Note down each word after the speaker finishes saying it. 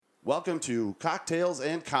Welcome to Cocktails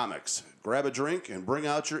and Comics. Grab a drink and bring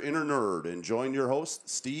out your inner nerd and join your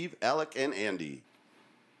hosts, Steve, Alec, and Andy.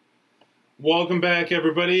 Welcome back,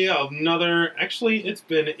 everybody. Actually, it's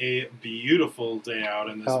been a beautiful day out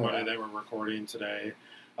in this Monday that we're recording today.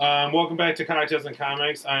 Welcome back to Cocktails and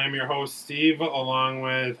Comics. I am your host, Steve, along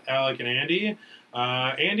with Alec and Andy.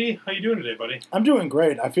 Andy, how you doing today, buddy? I'm doing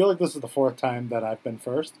great. I feel like this is the fourth time that I've been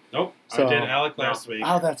first. Nope, so, I did Alec last week.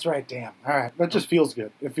 Oh, that's right. Damn. All right. That just feels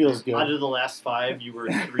good. It feels good. Out of the last five, you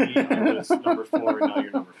were 3, I was number 4, and now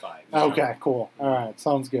you're number 5. Okay, cool. All right.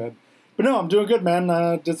 Sounds good. But no, I'm doing good,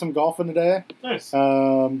 man. Did some golfing today. Nice.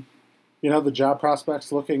 The job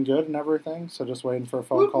prospects looking good and everything, so just waiting for a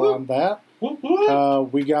phone call on that.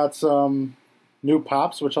 We got some new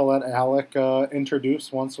pops, which I'll let Alec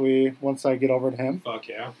introduce once I get over to him. Fuck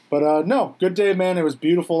yeah. But no, good day, man. It was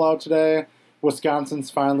beautiful out today.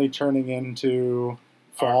 Wisconsin's finally turning into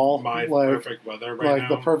fall. Perfect weather right now. Like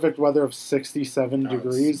the perfect weather of 67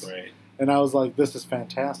 degrees. Great. And I was like, this is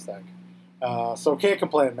fantastic. So can't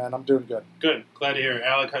complain, man. I'm doing good. Good. Glad to hear it.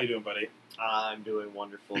 Alec, how you doing, buddy? I'm doing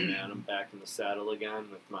wonderful, man. I'm back in the saddle again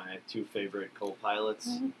with my 2 favorite co-pilots.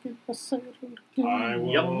 I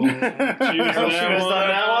will choose that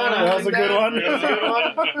was a good one. That was a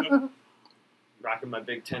good one. Rocking my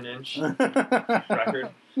big 10-inch record.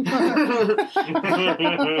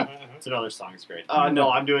 It's another song. It's great. No,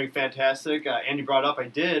 I'm doing fantastic. Andy brought up, I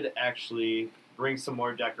did actually bring some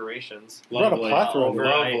more decorations. Lovely.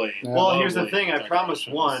 Lovely. Well, here's the thing. I promised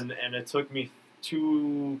one, and it took me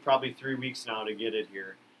probably 3 weeks now to get it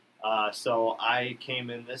here. So I came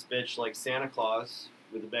in this bitch like Santa Claus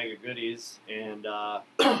with a bag of goodies, and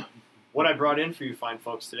what I brought in for you fine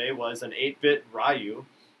folks today was an 8-bit Ryu,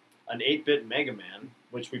 an 8-bit Mega Man,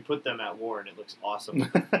 which we put them at war, and it looks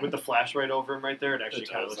awesome. With the flash right over him right there, it actually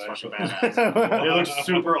kind of looks fucking badass. It looks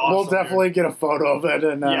super awesome. We'll definitely get a photo of it,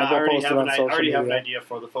 and I we'll post it on social media. have an idea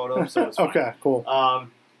for the photo, so it's fine. Okay, cool.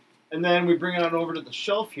 And then we bring it on over to the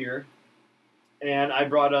shelf here, and I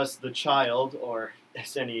brought us the child, or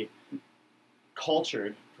as any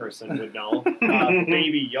cultured person would know,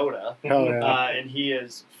 Baby Yoda. Hell yeah. And he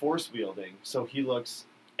is force wielding, so he looks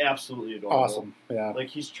absolutely adorable. Awesome, yeah. Like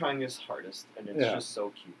he's trying his hardest, and it's just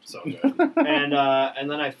so cute. So good. And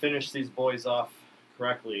then I finished these boys off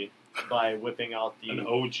correctly by whipping out the an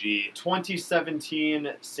OG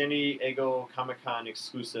 2017 San Diego Comic-Con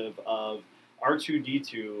exclusive of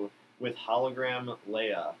R2-D2 with hologram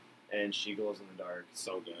Leia, and she glows in the dark.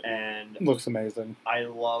 So good. And looks amazing. I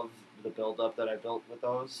love the build-up that I built with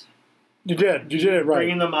those. You did it right.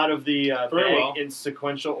 Bringing them out of the bag in in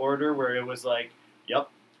sequential order, where it was like, yep,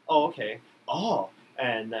 oh, okay, oh,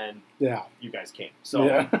 and then you guys came. So,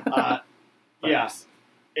 yeah,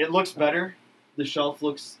 it looks better. The shelf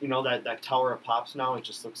looks, that Tower of Pops now, it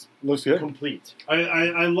just looks good. Complete.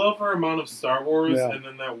 I love our amount of Star Wars, Yeah. and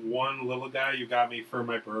then that one little guy you got me for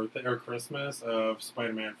my birthday or Christmas of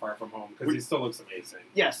Spider-Man Far From Home, because he still looks amazing.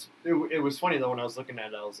 Yes. It was funny, though, when I was looking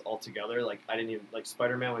at it all together, like, I didn't even, like,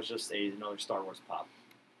 Spider-Man was just another Star Wars pop.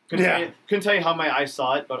 Couldn't tell you how my eyes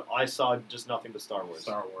saw it, but I saw just nothing but Star Wars.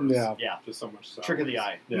 Star Wars. Yeah. Just so much Star Trick Wars. of the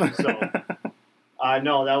eye. Yeah. So,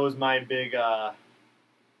 no, that was my big,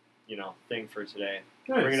 thing for today.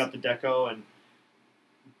 Nice. Bringing up the deco, and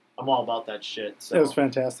I'm all about that shit. So It was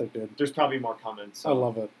fantastic, dude. there's probably more coming. So I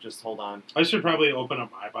love it. Just hold on. I should probably open up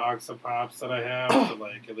my box of pops that I have to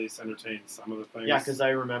like at least entertain some of the things. Yeah, because I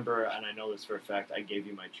remember, and I know this for a fact, I gave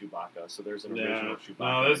you my Chewbacca, so there's an original Chewbacca.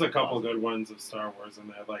 No, there's a couple good ones of Star Wars in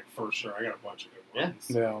there, like for sure. I got a bunch of good ones.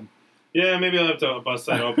 Yeah. Yeah, maybe I'll have to bust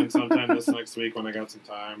that open sometime this next week when I got some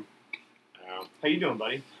time. How you doing,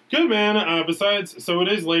 buddy? Good, man. So it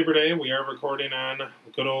is Labor Day. We are recording on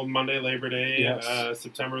good old Monday, Labor Day, Yes.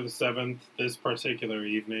 September the 7th, this particular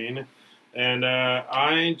evening. And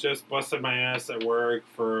I just busted my ass at work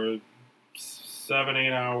for 7,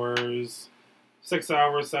 8 hours, 6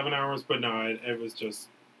 hours, 7 hours. But no, it was just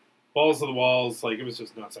balls to the walls. Like, it was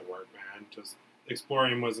just nuts at work, man. Just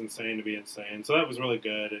exploring was insane to be insane. So that was really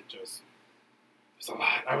good. It was a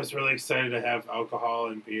lot. I was really excited to have alcohol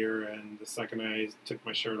and beer, and the second I took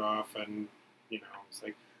my shirt off, and it's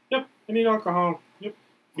like, yep, I need alcohol. Yep,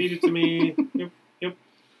 feed it to me. Yep.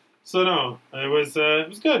 So no, it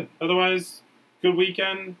was good. Otherwise, good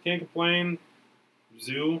weekend. Can't complain.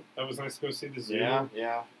 Zoo. That was nice to go see the zoo.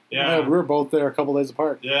 Yeah. We were both there a couple days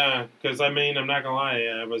apart. Yeah, because I'm not gonna lie.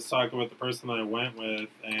 I was talking with the person that I went with,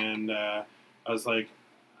 and I was like,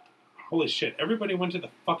 holy shit, everybody went to the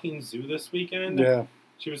fucking zoo this weekend? Yeah.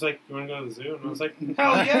 She was like, you want to go to the zoo? And I was like,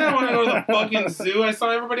 hell yeah, I want to go to the fucking zoo. I saw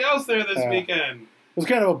everybody else there this weekend. was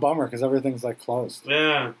kind of a bummer because everything's like closed.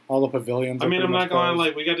 Yeah. All the pavilions. I mean, I'm not gonna lie. closed.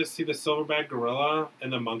 Like, we got to see the silverback gorilla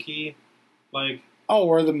and the monkey. Like, Oh,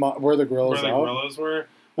 where the gorillas where the out? gorillas were.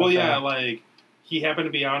 Well, Okay. yeah, like he happened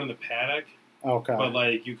to be out in the paddock, Okay. but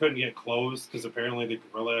like you couldn't get close because apparently the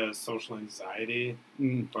gorilla has social anxiety.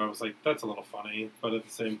 Mm, But I was like, that's a little funny. But at the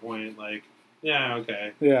same point, like, yeah,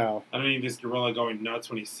 okay. yeah. I don't need this gorilla going nuts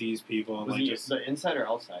when he sees people. And, Was like, he just the inside or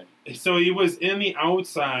outside? so he was in the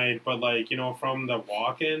outside, but like from the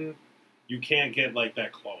walk-in, you can't get like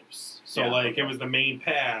that close. So Yeah, like okay. it was the main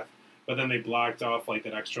path, but then they blocked off like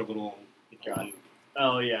that extra little Got it. loop.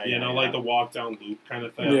 Oh yeah, Like the walk down loop kind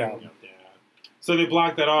of thing. Yeah. So they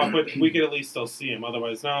blocked that off, but we could at least still see him.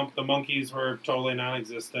 Otherwise, no, the monkeys were totally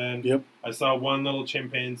non-existent. Yep. I saw one little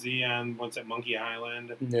chimpanzee on what's at Monkey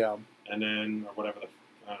Island, Yeah. and then or whatever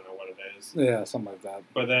I don't know what it is. Yeah. Something like that.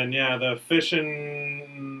 But then the fish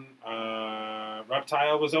and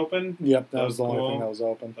reptile was open. Yep. That That was was the only cool. thing that was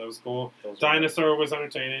open. That was cool. Those are Dinosaur was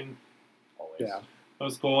entertaining. always. Yeah. That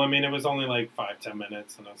was cool. I mean, it was only like 5-10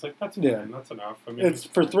 minutes, and I was like, "That's fine. Yeah. That's enough." I mean, It's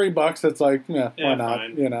for $3. It's like, yeah, Yeah, why not?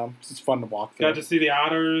 fine. It's just fun to walk through. got to see the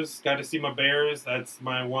otters. Got to see my bears. That's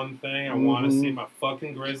my one thing. I want to Mhm. see my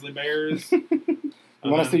fucking grizzly bears. You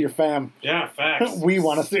want to see your fam? Yeah, facts. We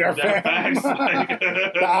want to see our Yeah, fam. facts. Like,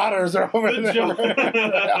 The otters are over the there. joke.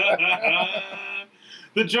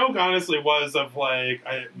 The joke, honestly, was of like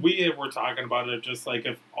we were talking about it, just like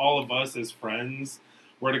if all of us as friends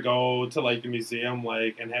were to go to like the museum,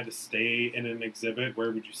 like and had to stay in an exhibit,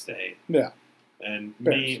 where would you stay? Yeah. And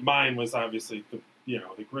Bears. mine was obviously the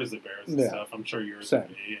grizzly bears and Yeah. stuff. I'm sure yours Same. would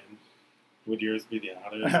be. And would yours be the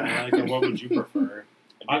otters? Like, or what would you prefer?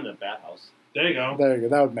 I'd be in the bat house. There you go. There you go.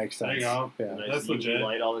 That would make sense. There you go. Yeah. Nice That's UV legit.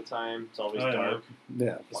 light all the time. It's always Oh, yeah. dark.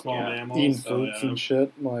 Yeah. The small Yeah. mammals. Eating oh, fruits yeah. and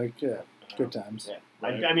shit. Like, yeah. Good times. Yeah.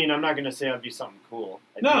 Right. I mean, I'm not gonna say I'd be something cool.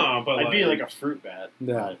 No, but I'd be like- like a fruit bat.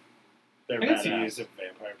 Yeah. But they're I can see you badass. as a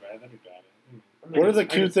vampire bat. That'd be bad. What are the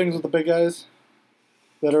cute things with the big guys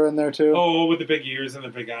that are in there too? Oh, with the big ears and the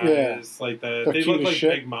big eyes, Yeah. like They're they cute look as like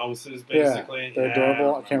shit. big mouses, basically. they're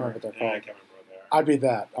adorable. I can't remember what they're Yeah, I called. can't remember what they are. I'd be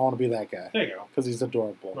that. I want to be that guy There you go. because he's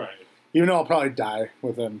adorable. Right. Even though I'll probably die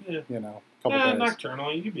within, Yeah. a couple days.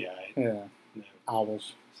 Nocturnal, you'd be alright. Yeah. Yeah.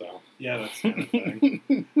 Owls. So yeah, that's kind of thing.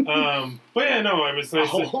 But yeah, no, it was nice.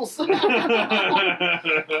 Owls.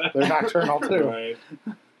 They're nocturnal too. Right.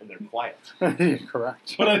 And they're quiet.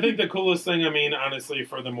 Correct. But I think the coolest thing, I mean, honestly,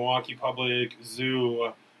 for the Milwaukee Public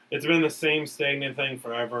Zoo, it's been the same stagnant thing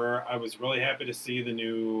forever. I was really happy to see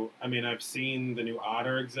I've seen the new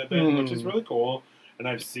otter exhibit, which is really cool. And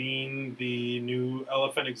I've seen the new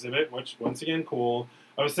elephant exhibit, which, once again, cool.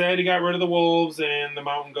 I was sad he got rid of the wolves and the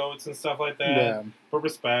mountain goats and stuff like that. Yeah. For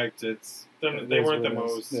respect, they is weren't the what it is.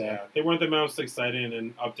 most, Yeah. they weren't the most exciting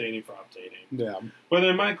and updating for updating. Yeah. But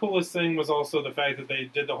then my coolest thing was also the fact that they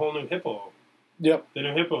did the whole new hippo. Yep. The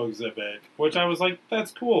new hippo exhibit, which I was like,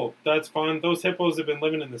 that's cool. That's fun. Those hippos have been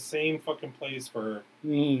living in the same fucking place for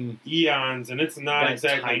Mm. eons, and it's not That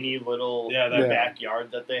exactly tiny little that Yeah. backyard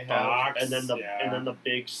that they have, Box, and then the yeah.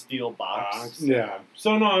 big steel box. box. Yeah.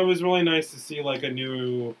 So no, it was really nice to see like a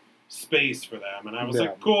new space for them, and I was Yeah.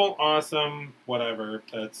 like, cool, awesome, whatever.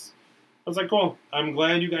 I was like, cool. I'm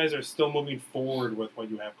glad you guys are still moving forward with what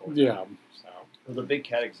you have going. Yeah. on. So Well, the big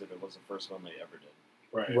cat exhibit was the first one they ever did,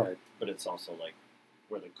 right. Right. but it's also like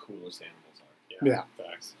where the coolest animals are. Yeah.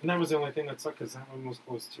 Facts. And that was the only thing that sucked because that one was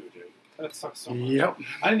close too, dude. That sucks so much. Yep.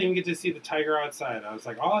 I didn't even get to see the tiger outside. I was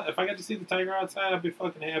like, if I got to see the tiger outside, I'd be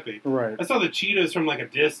fucking happy. Right. I saw the cheetahs from like a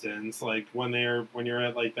distance, like when you're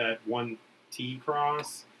at like that one T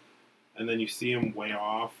cross, and then you see them way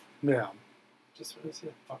off. Yeah. Just want to see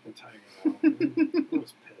a fucking tiger. Though. I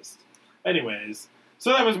was pissed. Anyways,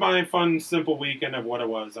 so that was my fun, simple weekend of what it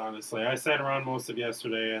was. Honestly, I sat around most of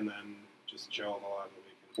yesterday and then just chilled a lot of the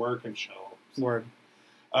weekend, work and chill. So, Word.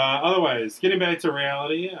 otherwise, getting back to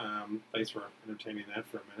reality. Thanks for entertaining that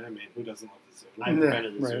for a minute. I mean, who doesn't love the zoo? I haven't Yeah, been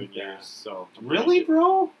to the zoo right. in years, so Really,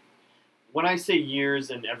 bro? when I say years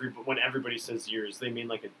and when everybody says years, they mean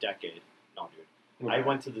like a decade. No, dude. I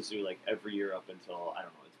went to the zoo like every year up until I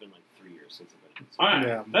don't know. It's been like 3 years since I've been. All right,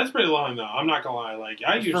 Yeah. that's pretty long though. I'm not gonna lie. Like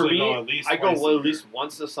I For usually me, go at least. I go twice a at least year.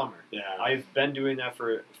 once a summer. Yeah. I've been doing that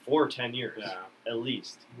for 10 years, Yeah. at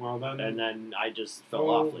least, Well then, and then I just fell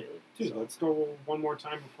Well, off lately. dude, So. let's go one more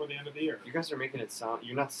time before the end of the year. You guys are making it sound.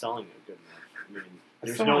 You're not selling it good enough. I mean,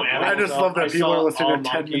 there's still no want- animals. I just up. love that I people saw are listening all to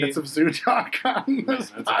 10 monkey. minutes of zoo talk on this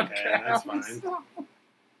that's podcast. okay, that's fine.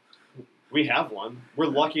 We have one. We're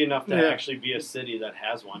lucky enough to Yeah. actually be a city that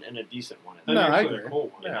has one and a decent one. That's No, I actually agree. a cool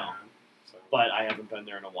one. Yeah. So. But I haven't been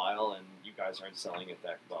there in a while, and you guys aren't selling it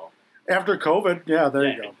that well. After COVID, yeah, there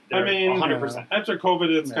you go. I mean, 100%. After COVID,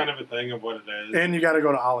 it's Yeah. kind of a thing of what it is. And you got to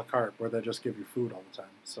go to a la carte where they just give you food all the time.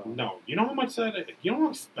 So, No, you know how much that is? You know how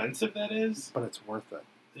expensive that is? but it's worth it.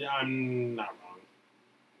 Yeah, I'm not wrong.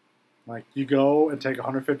 Like you go and take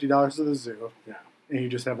 $150 to the zoo, Yeah. and you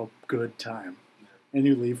just have a good time, Yeah. and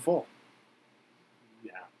you leave full.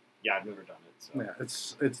 Yeah, Yeah, I've never done it. So. Yeah,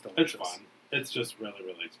 it's it's delicious. fun. It's just really,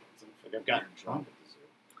 really expensive. Like I've gotten drunk at the zoo.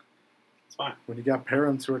 It's fine. When you got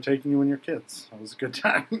parents who are taking you and your kids, that was a good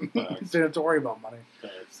time. Facts. Didn't have to worry about money.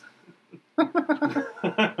 Thanks.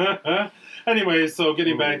 Anyway, so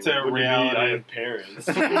getting back to What do you mean? reality. I have parents.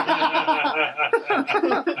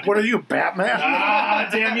 What are you, Batman? Ah,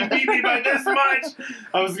 damn, you beat me by this much.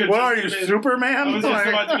 I was gonna. What are you, just- Superman? I was just Like,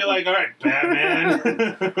 about to be like, all right,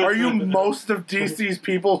 Batman. are you most of DC's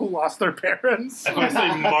people who lost their parents? If I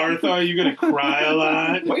say Martha, are you gonna cry a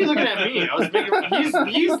lot? Why are you looking at me? I was thinking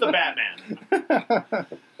he's the Batman.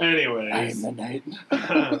 Anyways, I'm the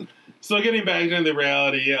knight. so getting back into the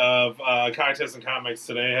reality of Cocktails and Comics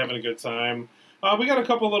today, having a good time. We got a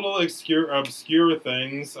couple little obscure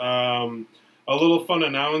things. A little fun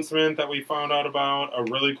announcement that we found out about, a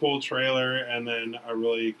really cool trailer, and then a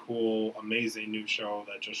really cool, amazing new show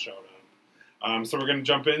that just showed up. So we're going to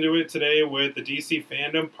jump into it today with the DC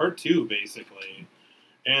Fandom Part 2, basically.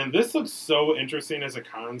 And this looks so interesting as a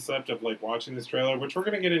concept of, like, watching this trailer, which we're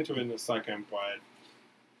going to get into in a second, but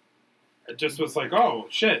it just was like, oh,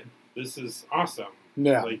 shit, this is awesome.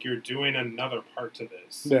 Yeah. Like, you're doing another part to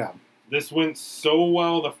this. Yeah. This went so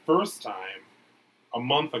well the first time, a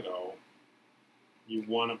month ago. You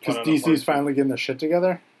want to put Because out a part DC's two. finally getting their shit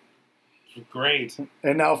together. Great.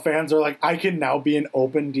 And now fans are like, I can now be an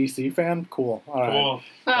open DC fan? Cool. All right. Cool.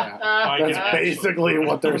 Yeah. I That's can actually- basically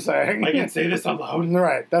what they're saying. I can say this out loud.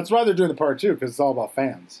 Right. That's why they're doing the part 2, because it's all about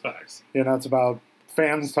fans. Facts. You know, it's about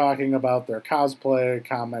fans talking about their cosplay,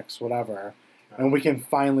 comics, whatever. And we can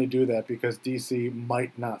finally do that because DC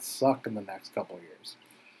might not suck in the next couple of years.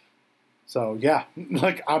 So, yeah,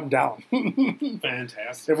 like, I'm down.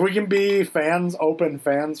 Fantastic. If we can be fans, open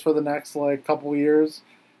fans for the next, like, couple of years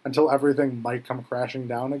until everything might come crashing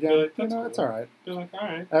down again, Like, that's it's cool. all right. Be like, all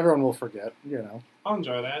right, Everyone will forget, you know. I'll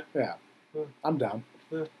enjoy that. Yeah. Yeah. I'm down.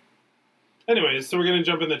 Anyways, so we're going to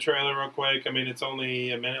jump in the trailer real quick. I mean, it's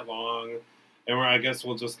only a minute long. And I guess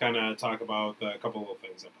we'll just kind of talk about a couple of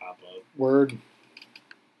things that pop up. Word.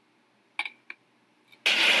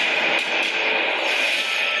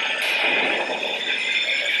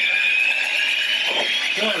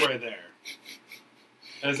 That right there.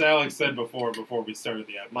 As Alex said before we started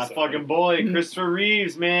the episode. My fucking boy, Christopher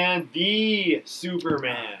Reeves, man. The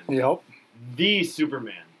Superman. Yep. The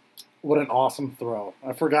Superman. What an awesome throw.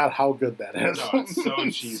 I forgot how good that is. No, it's so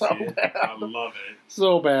cheesy. So bad. I love it.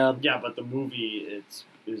 So bad. Yeah, but the movie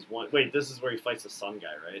is one. Wait, this is where he fights the Sun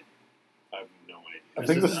Guy, right? I have no idea. I This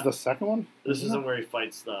think is this is not- the second one. This Isn't isn't where he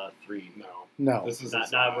fights the three. No. No. This is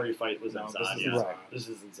Not where he fight was No, in this Zod. is Yeah, Zod. this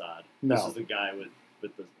isn't Zod. No. This is the guy with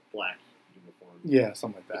the black uniform. Yeah,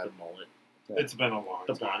 something like With the mullet. It's been a long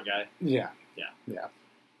The time. blonde guy. that. Yeah.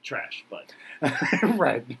 Trash, but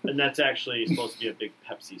Right. and that's actually supposed to be a big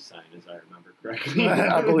Pepsi sign, as I remember correctly.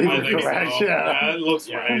 I believe I you're think correct. so. Yeah. It looks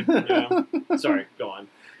Yeah. right. Yeah. Sorry, go on.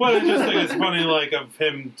 Well, I just think it's funny, like, of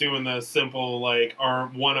him doing the simple, like,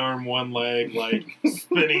 arm, one leg, like,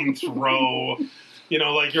 spinning throw. You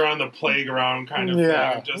know, like you're on the playground kind of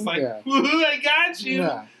Yeah. thing. Just like, Yeah. woohoo, I got you.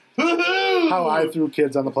 Yeah. Woohoo! How I threw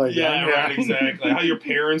kids on the playground. Yeah, right, exactly. How your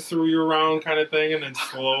parents threw you around kind of thing, and then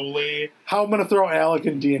slowly. How I'm gonna throw Alec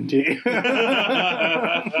in D&D.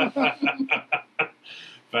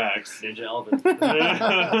 Facts. Ninja Elvin.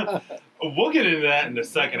 We'll get into that in a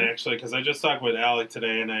second, actually, because I just talked with Alec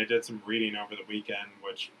today, and I did some reading over the weekend,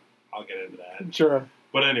 which I'll get into that. Sure.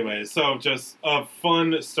 But anyway, so just a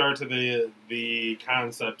fun start to the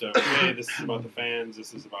concept of, hey, this is about the fans,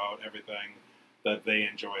 this is about everything that they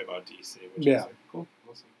enjoy about DC, which Yeah. is like, cool,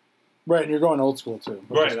 awesome. Right, and you're going old school too.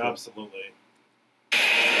 which is Right, cool. absolutely.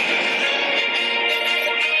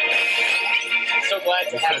 So glad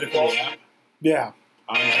to have Excited you for both. the app. Yeah.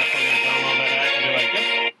 I'm definitely going to download that app and be like,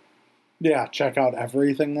 yep, Yeah, check out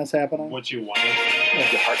everything that's happening. what you want to see.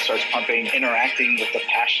 Your heart starts pumping, interacting with the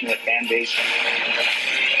passionate fan base.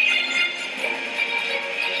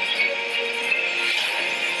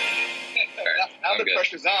 Now the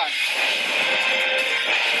pressure's on.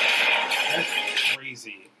 That's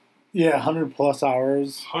crazy. Yeah, 100 plus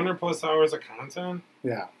hours. 100 plus hours of content?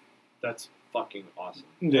 Yeah. That's fucking awesome.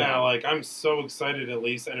 Yeah, like I'm so excited to at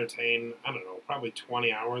least entertain, I don't know, probably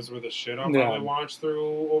 20 hours worth of shit I'll Yeah. probably watch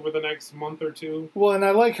through over the next month or two. Well, and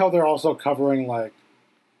I like how they're also covering, like,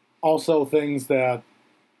 also things that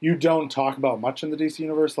you don't talk about much in the DC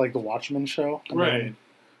universe, like the Watchmen show. Right.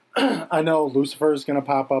 I know Lucifer is going to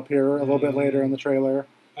pop up here a little bit later in the trailer.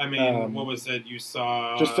 I mean, what was it? You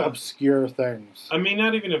saw Just obscure things. I mean,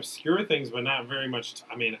 not even obscure things, but not very much.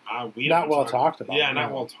 I mean, we not don't well talked about. Yeah,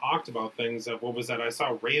 not well talked about things. What was that? I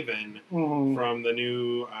saw Raven from the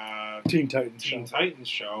new Teen Titans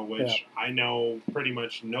show, which I know pretty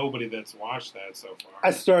much nobody that's watched that so far.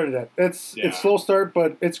 I started it. It's slow start,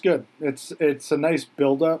 but it's good. It's a nice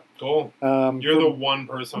build up. Cool. You're the one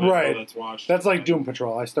person I know that's watched. That's like Doom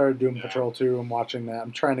Patrol. I started Doom Patrol 2. I'm watching that.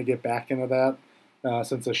 I'm trying to get back into that.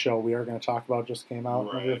 Since the show we are going to talk about just came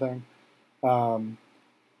out and everything.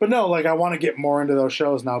 But no, like I want to get more into those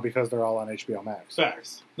shows now because they're all on HBO Max.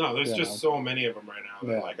 Facts. No, there's just so many of them right now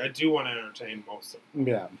that like I do want to entertain most of them.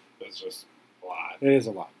 Yeah. It's just a lot. It is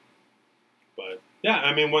a lot. But yeah,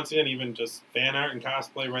 I mean, once again, even just fan art and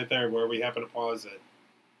cosplay right there where we happen to pause it.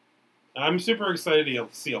 I'm super excited to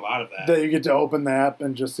see a lot of that. That you get to open the app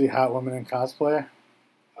and just see hot women in cosplay.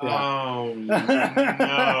 Yeah. Oh,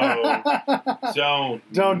 no.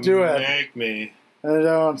 Don't do it. Make me.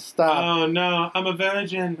 Don't stop. Oh, no. I'm a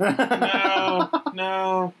virgin.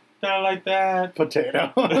 No. Not like that.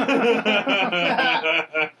 Potato.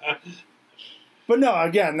 But no,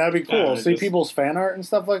 again, that'd be cool. See people's fan art and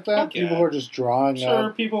stuff like that. People who are just drawing. Sure,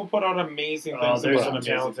 people put out amazing things. There's some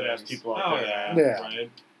talented ass people out there. Yeah. Right.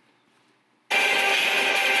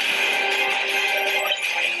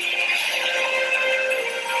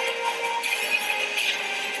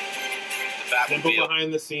 Simple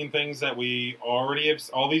behind the scene things that we already have,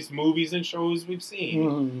 all these movies and shows we've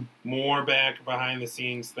seen. More back behind the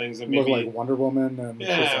scenes things that maybe look like Wonder Woman and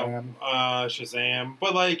Shazam. Shazam.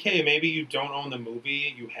 But like, hey, maybe you don't own the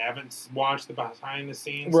movie, you haven't watched the behind the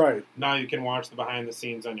scenes. Right. Now you can watch the behind the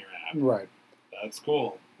scenes on your app. Right. That's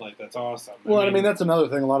cool. Like that's awesome. Well, I mean that's another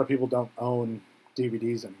thing. A lot of people don't own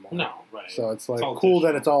DVDs anymore. No, right. So it's like cool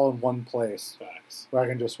that it's all in one place. Facts. Where I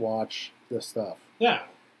can just watch this stuff. Yeah.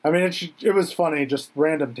 I mean, it was funny, just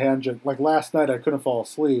random tangent. Like last night, I couldn't fall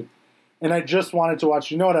asleep, and I just wanted to watch.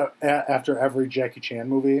 You know what? After every Jackie Chan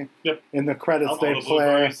movie, in the credits they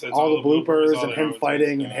play all the bloopers and him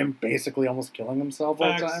fighting and him basically almost killing himself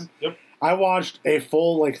all the time. Yep. I watched a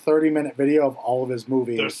full 30-minute video of all of his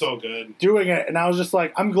movies. They're so good. Doing it, and I was just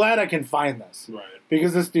like, I'm glad I can find this, right?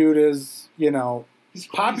 Because this dude is, he's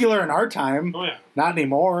popular in our time. Oh, yeah. Not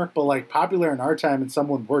anymore, but popular in our time and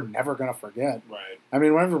someone we're never going to forget. Right. I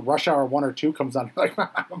mean, whenever Rush Hour 1 or 2 comes on, you're like,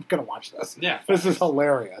 I'm going to watch this. Yeah. This is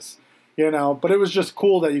hilarious. But it was just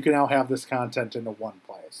cool that you can now have this content into one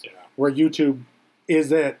place. Yeah. Where YouTube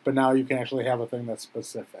is it, but now you can actually have a thing that's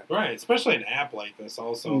specific. Right. Especially an app like this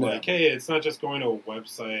also. Yeah. Like, hey, it's not just going to a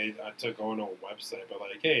website but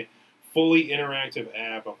like, hey, fully interactive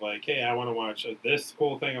app of like, hey, I want to watch this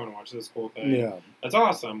cool thing. I want to watch this cool thing. Yeah. That's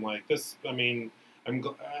awesome. Like this, I mean,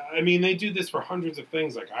 they do this for hundreds of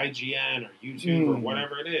things like IGN or YouTube or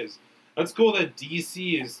whatever it is. That's cool that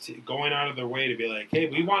DC is going out of their way to be like, hey,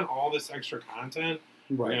 we want all this extra content.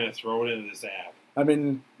 Right. We're going to throw it into this app. I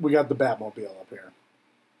mean, we got the Batmobile up here.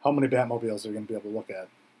 How many Batmobiles are you going to be able to look at?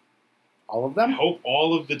 All of them? I hope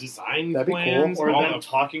all of the design That'd be plans. cool. Or them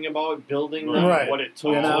talking about building them, right. what it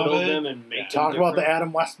took to build them, and make them talk about the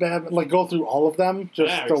Adam West Batman. Go through all of them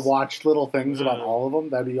just to watch little things about all of them.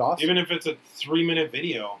 That'd be awesome. Even if it's a 3-minute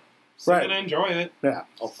video. So right. Enjoy it. Yeah.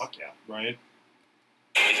 Oh, fuck yeah. Right?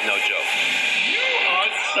 It's no joke. You are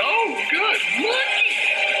so good looking.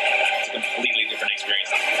 It's a completely different experience.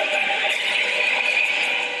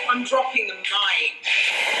 I'm dropping the mic.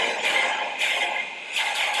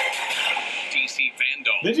 DC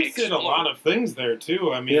fandom. They just did a lot of things there,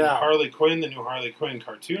 too. I mean, Harley Quinn, the new Harley Quinn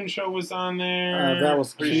cartoon show was on there. That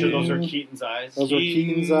was pretty sure those are Keaton's eyes. Those were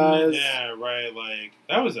Keaton's eyes. Yeah, right. Like,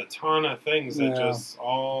 that was a ton of things that just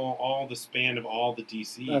all the span of all the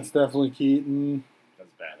DC. That's definitely Keaton. That's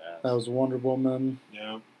badass. That was Wonder Woman.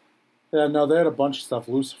 Yeah. Yeah, no, they had a bunch of stuff.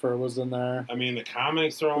 Lucifer was in there. I mean, the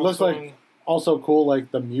comics are also... It looks like also cool,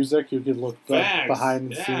 the music. You could look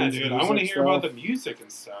behind the scenes. Yeah, dude. I want to hear about the music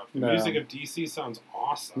and stuff. The music of DC sounds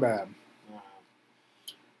awesome. Man.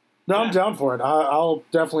 No, I'm down for it. I'll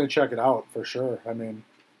definitely check it out for sure. I mean,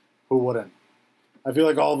 who wouldn't? I feel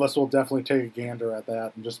like all of us will definitely take a gander at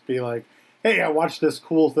that and just be like, hey, I watched this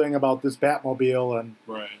cool thing about this Batmobile, and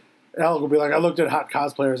Alec will be like, I looked at hot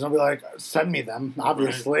cosplayers, and I'll be like, send me them,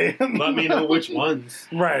 obviously. Right. Let me know which ones.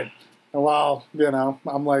 Right. Well,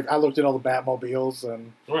 I'm like, I looked at all the Batmobiles,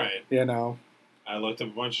 and, I looked up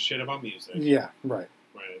a bunch of shit about music. Yeah, right.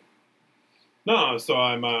 Right. No, so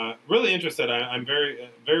I'm really interested. I'm very,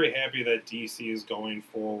 very happy that DC is going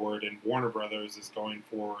forward and Warner Brothers is going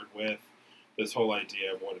forward with this whole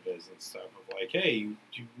idea of what it is and stuff. Of like, hey,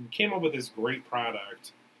 you came up with this great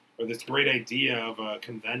product or this great idea of a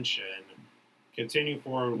convention. Continue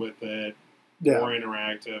forward with it. More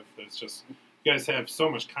interactive. It's just you guys have so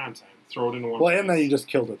much content. Throw it into one. Well, place. and then you just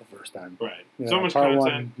killed it the first time. Right. You So know, much part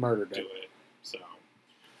content. one murdered Do it. it.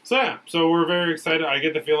 So yeah. So we're very excited. I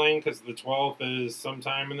get the feeling because the 12th is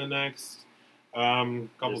sometime in the next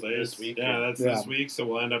couple days. This week, yeah, that's this week. So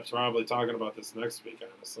we'll end up probably talking about this next week,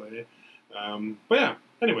 honestly. But yeah.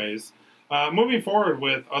 Anyways, moving forward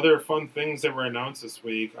with other fun things that were announced this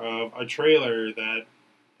week of a trailer that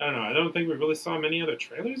I don't know. I don't think we really saw many other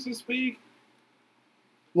trailers this week.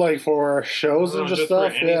 Like for shows and just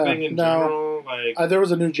stuff. For anything in no. general. Like There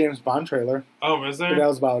was a new James Bond trailer. oh, was there? But that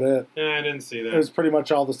was about it. Yeah, I didn't see that. It was pretty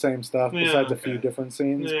much all the same stuff Yeah, besides a okay. few different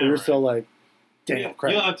scenes. Yeah, but you're right. still like Daniel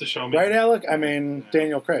Craig. You'll have to show me. Right, Alec? I mean, Yeah.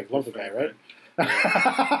 Daniel Craig. Love the guy, right?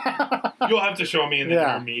 You'll have to show me in the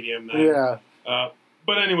Yeah. near medium then. Yeah.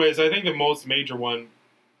 But anyways, I think the most major one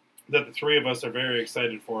that the three of us are very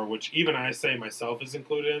excited for, which even I say myself is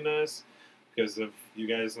included in this, because if you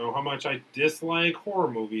guys know how much I dislike horror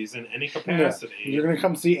movies in any capacity. You're going to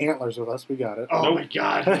come see Antlers with us. We got it. Oh Nope. my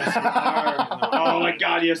god, yes you are. Oh my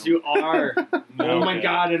god, yes you are. No, Oh my okay.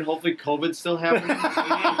 god, and hopefully COVID's still happening.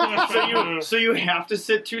 so you have to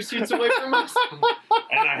sit 2 seats away from us?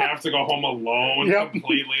 And I have to go home alone, Yep.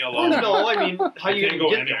 completely Oh alone. no, I mean, how I you can't gonna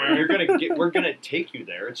go get there? anywhere. We're gonna take you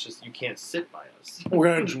there. It's just you can't sit by us. We're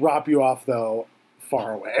going to drop you off, though,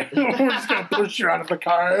 far away. We're just going to push you out of the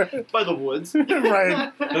car. By the woods.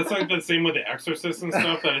 Right. That's like the same with The Exorcist and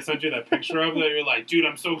stuff that I sent you that picture of that you're like, dude,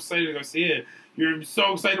 I'm so excited to go see it. You're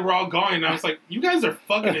so excited we're all going. And I was like, you guys are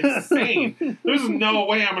fucking insane. There's no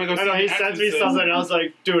way I'm going to go I see know, he The sent me Exorcist. something, and I was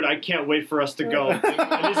like, dude, I can't wait for us to go.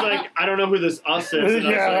 And he's like, I don't know who this us is. And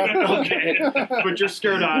I was like, okay, put your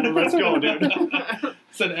skirt on and let's go, dude.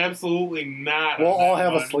 Said absolutely not. We'll on all that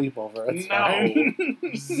have a one. sleepover. It's No. fine.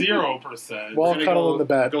 0%. We'll all Gonna cuddle go- in the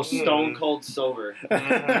bed. Go stone cold sober.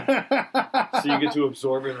 So you get to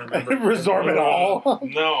absorb and remember. Resorb it all.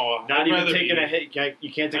 No. Not I'd even rather taking be- a hit.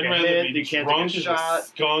 You can't take I'd a rather hit. be You can't drunk take a as shot.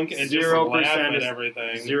 skunk and just 0% laugh at is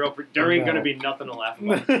everything. There ain't No. gonna be nothing to laugh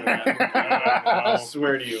about. I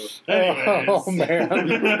swear to you. Anyways. Oh, man.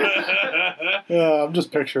 Yeah, I'm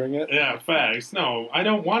just picturing it. Yeah, facts. No, I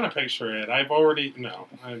don't want to picture it. I've already... No,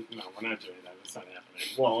 we're not doing that. It's not happening.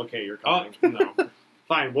 Well, okay, you're Oh, coming. no.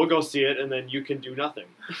 Fine, we'll go see it, and then you can do nothing.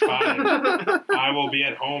 Fine. I will be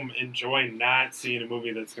at home enjoying not seeing a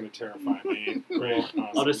movie that's going to terrify me. Great. Awesome.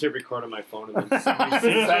 I'll just hit record on my phone and then send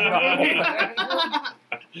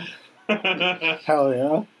Hell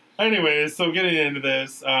yeah. Anyways, so getting into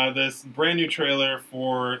this, this brand new trailer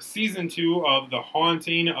for season 2 of The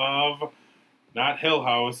Haunting of not Hill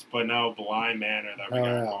House, but now Bly Manor that we Oh, got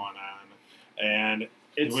yeah. going on. And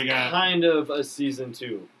It's we got, kind of a season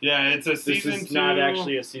 2. yeah, it's a This season is 2. not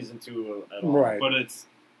actually a season 2 at all. Right. But it's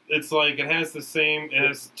like it has the same, it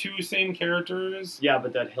has 2 same characters. Yeah,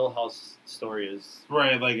 but that Hill House story is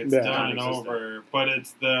Right, like it's Yeah. done and Non-existent. over. But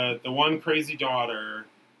it's the one crazy daughter.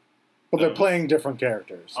 But they're playing different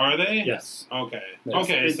characters. Are they? Yes. Okay. Yes.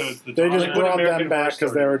 Okay, so It's- it's the They daughter. just Like what brought American them back Horror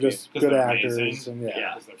because they were Story just 'Cause good they're actors. amazing. And yeah. Yeah.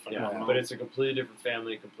 Because they're Yeah, phenomenal. but it's a completely different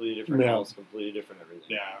family, completely different Yeah. house, completely different everything.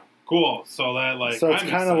 Yeah. Cool. So that like So it's I'm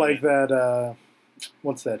kind of like excited. that,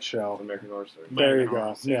 what's that show? American Horror Story. There you American go.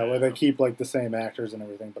 Horror, Yeah, where they yeah. keep like the same actors and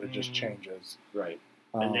everything, but it just Mhm. changes. Right.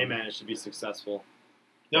 And they Um, managed to be successful.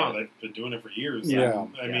 No, they've been doing it for years. Yeah.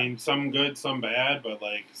 I mean, some good, some bad, but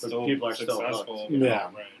like But still people are still successful. hooked. Yeah.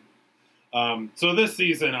 Right. So this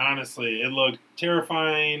season, honestly, it looked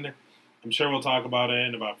terrifying. I'm sure we'll talk about it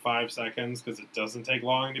in about 5 seconds because it doesn't take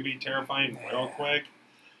long to be terrifying real quick.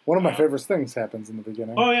 One of my favorite things happens in the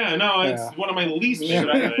beginning. Oh yeah, no, it's Yeah. one of my least Yeah.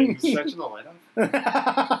 favorite things. Section the light off.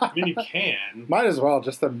 I mean, you can. Might as well,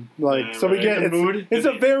 just to like, Yeah, so we right. get The it's, mood. it's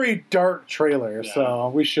a very dark trailer, Yeah. so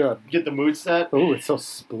we should. Get the mood set. Oh, it's so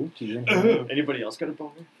spooky. in here. Anybody else got a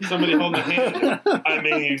boner? Somebody holding a hand. I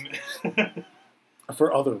mean,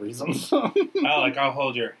 For other reasons. I'll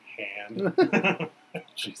hold your hand.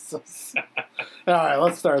 Jesus. All right,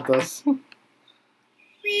 let's start this.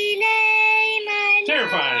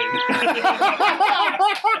 Terrifying.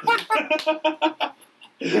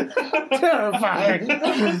 Terrifying.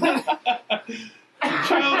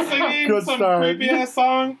 Child singing Good some start. creepy ass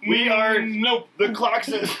song. We are- nope. The clock's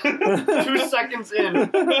in 2 seconds in.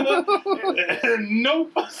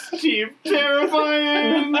 Nope. Steve,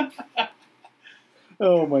 terrifying.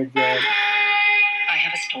 Oh my god. I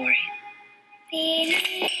have a story.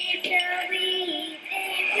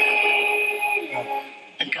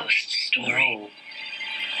 A ghost story.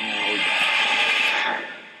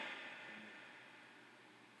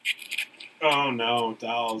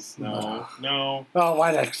 dolls. No. No. Oh,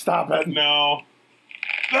 why not? Stop it. No.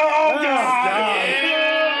 Oh, God.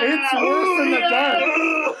 It's worse in the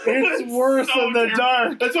dark. It's worse so in the terrible.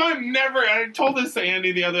 dark. That's why I told this to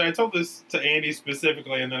Andy I told this to Andy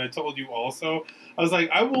specifically, and then I told you also. I was like,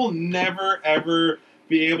 I will never, ever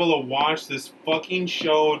be able to watch this fucking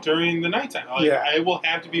show during the nighttime. Like, Yeah. it will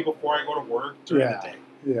have to be before I go to work during the day.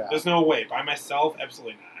 Yeah. There's no way. By myself,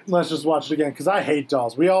 absolutely not. Let's just watch it again, because I hate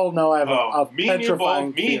dolls. We all know I have a me and you petrifying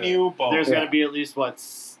both. Me and you both. There's Yeah. got to be at least,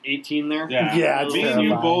 18 there? Yeah. Yeah, it's Me and you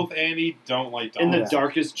terrifying. both, Andy, don't like dolls. In the Yeah.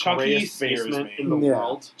 darkest, Chucky grayest scares basement me. in the Yeah.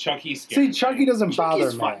 world. Chucky scares See, Chucky doesn't bother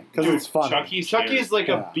Chucky's me, fun. because Dude, it's funny. Chucky scares Chucky's like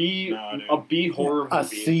Yeah. a B, No, dude. a B horror A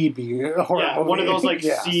movie. CB horror Yeah, one of movie. those like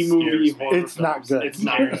Yeah. C movie Scares me. horror. It's not films. good. It's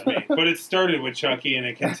not scares good. me. But it started with Chucky and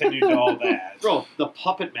it continued to all that. Bro, the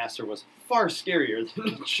Puppet Master was far scarier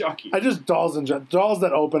than Chucky. I just dolls dolls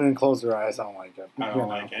that open and close their eyes. I don't like it. I You don't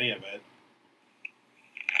know. like any of it.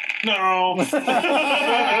 No. God, it's so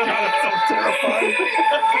terrifying.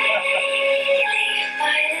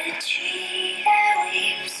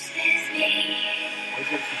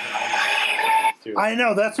 I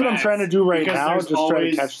know. That's what I'm trying to do right Because now. there's Just try to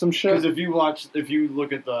always- catch some Because shit. if you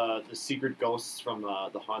look at the secret ghosts from the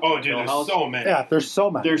Haunted Oh, dude, Hill there's House, so many. Yeah, there's so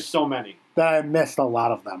many. there's so many. that I missed a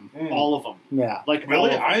lot of them. All of them. Yeah. Like all Really?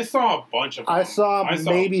 of them. I saw a bunch of them. I saw a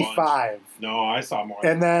maybe bunch. 5. No, I saw more.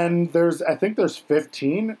 And then I think there's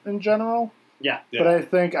 15 in general. Yeah. But I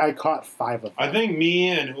think I caught 5 of them. I think me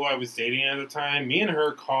and who I was dating at the time, me and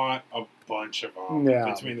her caught a bunch of them. Yeah.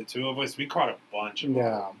 Between the two of us, we caught a bunch of them.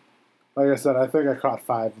 Yeah. Like I said, I think I caught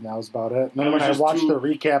 5, and that was about it. And then It was when I just watched too- the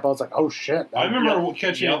recap, I was like, oh, shit. I remember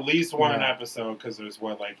catching Yep. at least one an Yeah. episode because there's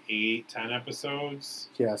like 8, 10 episodes.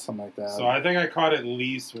 Yeah, something like that. So I think I caught at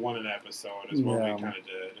least one an episode is what Yeah. we kind of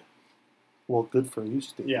did. Well, good for you,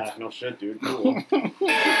 Steve. Yeah, no shit, dude. Cool.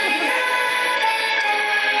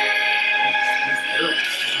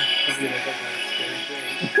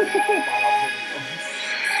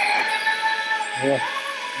 Yeah.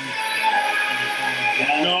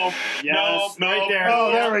 No, Yes, no, right there.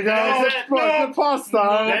 Oh, there we go. That's Good, it. good pause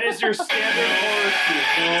stop. That is your standard horror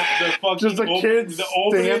scene. no, the fucking Just the kids the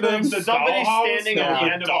opening of standing. the Somebody dollhouse, standing no, at the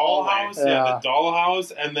the end of the hallway. dollhouse, Yeah. yeah, the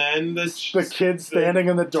dollhouse, and then The kid standing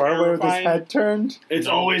in the doorway with his terrifying- head turned. It's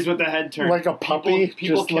No. always with the head turned. Like a puppy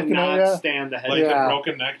People just looking at cannot ya. stand the head. like Yeah. the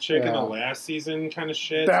broken neck chick in Yeah. the last season kind of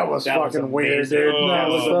shit. That was That was fucking weird, amazing. dude. Oh, That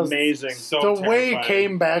was so- amazing. so The way it terrifying.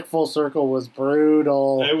 came back full circle was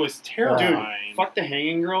brutal. It was terrifying. Fuck the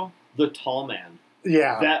hanging girl. The tall man.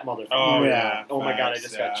 Yeah. That motherfucker. Oh Yeah. yeah. Oh my god, I Facts,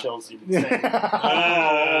 just yeah. got chills even saying it. All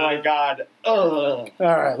Oh my god. Ugh.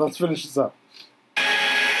 right, let's finish this up.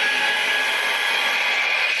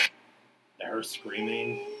 Her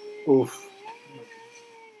screaming. Oof.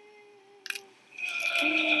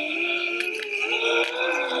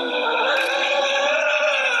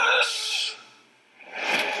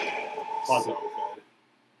 Pause it. So good.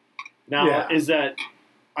 Now, Yeah. is that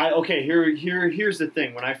here's the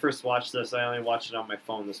thing. When I first watched this, I only watched it on my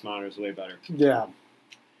phone. This monitor is way better. Yeah.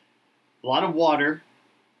 A lot of water.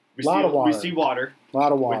 We Lot see, of water. We see water, A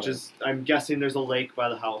lot of water. which is I'm guessing there's a lake by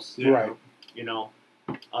the house. Yeah. Right. You know,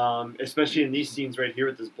 especially in these scenes right here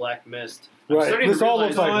with this black mist. I'm Right. starting This to all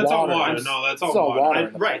realize- looks like No, that's all water. water. It's- No, that's it's all water.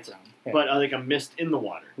 in the Right. background. Yeah. but like a mist in the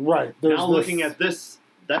water. Right. There's Now this- looking at this,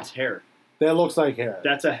 that's hair. that looks like hair.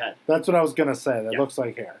 That's a head. That's what I was gonna say. That Yeah. looks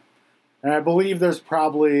like hair. And I believe there's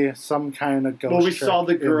probably some kind of ghost. Well, we trick saw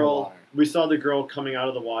the in girl. water. We saw the girl coming out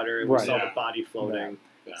of the water, and we Right. saw Yeah. the body floating.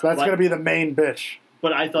 Yeah. So that's Like- gonna be the main bitch.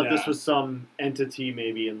 But I thought this Yeah. was some entity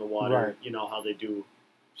maybe in the water. Right. You know how they do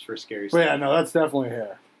for scary But stuff. yeah, no, that's definitely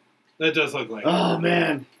hair. That does look like. Oh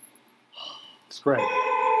man. It's great.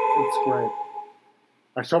 It's great.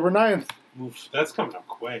 October 9th. Oof, that's coming up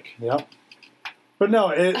quick. Yep. But no,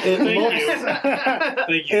 it Thank looks you.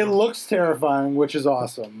 Thank you. it looks terrifying, which is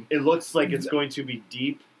awesome. It looks like it's going to be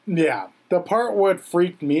deep. Yeah. The part what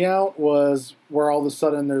freaked me out was where all of a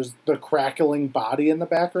sudden there's the crackling body in the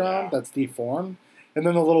background Yeah. that's deformed. And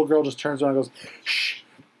then the little girl just turns around and goes, shh.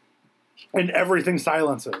 And everything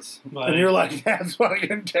silences. Like- and you're like, that's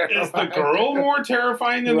fucking terrifying. Is the girl more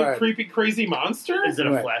terrifying than the Right. creepy, crazy monster? Is it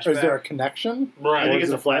a Right. flashback? Is there a connection? Right. I think Or it's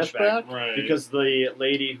is a it flashback. Right. Because the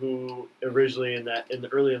lady who originally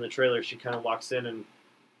early in the trailer, she kind of walks in and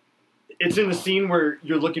it's in the scene where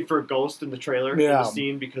you're looking for a ghost in the trailer. In Yeah. the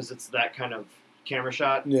scene because it's that kind of camera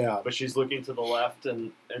shot. Yeah. But she's looking to the left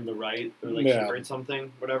and the right, or like Yeah. she heard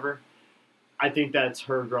something, whatever. I think that's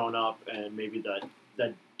her growing up, and maybe that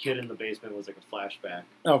kid in the basement was like a flashback.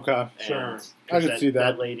 Okay. And Sure. 'cause I could see that.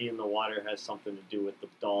 That lady in the water has something to do with the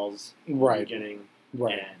dolls in the Right. beginning,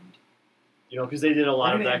 Right. and because they did a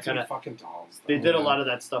lot of that kind of. fucking dolls. They though. did a lot of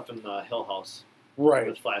that stuff in the Hill House Right.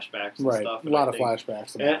 with flashbacks and Right. stuff. A and lot I of think-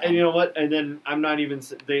 flashbacks. And you know what? And then I'm not even.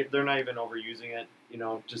 They're not even overusing it.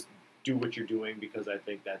 Just do what you're doing because I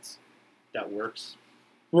think that works.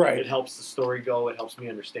 Right. It helps the story go. It helps me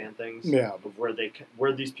understand things. Yeah. Of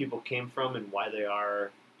where these people came from and why they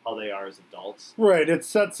are how they are as adults. Right. It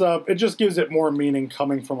sets up. It just gives it more meaning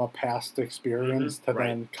coming from a past experience to Right.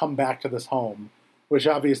 then come back to this home, which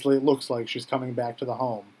obviously it looks like she's coming back to the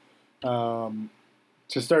home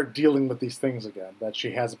to start dealing with these things again that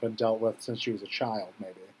she hasn't been dealt with since she was a child,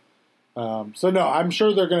 maybe. So no, I'm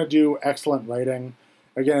sure they're going to do excellent writing.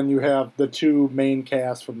 Again, you have the two main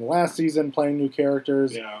casts from the last season playing new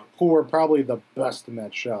characters Yeah. who were probably the best in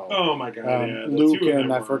that show. Oh my god. Yeah. The Luke two of them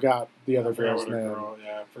and I were- forgot the other I forgot girl's what her name. girl-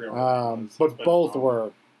 Yeah, I forgot what her name was. But both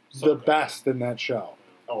were So the good. best in that show.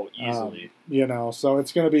 Oh, easily. So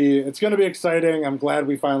it's gonna be exciting. I'm glad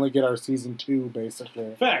we finally get our season 2,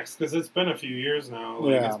 basically. Facts, because it's been a few years now.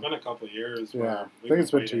 Like, Yeah. It's been a couple of years. Yeah, where I we've think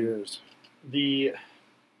it's been 2 waiting. years.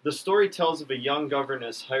 The story tells of a young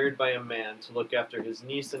governess hired by a man to look after his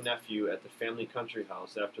niece and nephew at the family country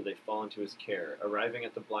house after they fall into his care. Arriving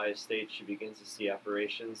at the Bly estate, she begins to see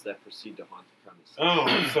apparitions that proceed to haunt the premises.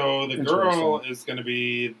 Oh, so the girl Interesting. is going to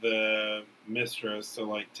be the mistress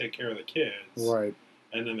to take care of the kids, Right,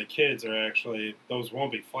 and then the kids are actually those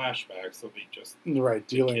won't be flashbacks. They'll be just dealing with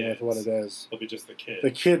kids. what it is. they'll be just the kids.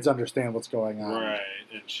 The kids understand what's going on, right?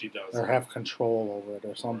 And she does. or have control over it,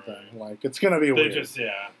 or something. Like it's gonna be They weird. just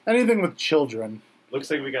Anything with children.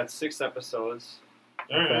 Looks like we got 6 episodes.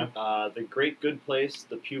 All right. The Great Good Place,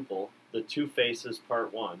 The Pupil, The Two Faces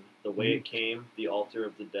Part 1, The Way It Came, The Altar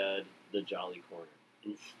of the Dead, The Jolly Corner.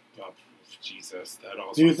 Oof. Oh, Jesus, that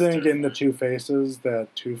all. Do you sounds think in the terrifying. Two Faces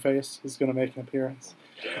that Two Face is gonna make an appearance?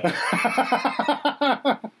 Yeah.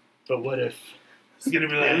 But what if It's gonna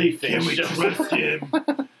be Billy like, can we Fish. trust him?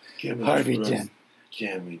 Can we Harvey trust- Dent.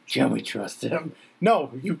 Can we? Trust him?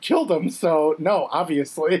 No, you killed him, so no,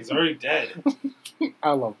 obviously. He's already dead.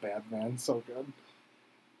 I love Batman, so good.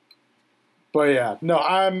 But yeah, no,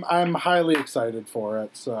 I'm highly excited for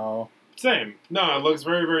it. So Same. No, it looks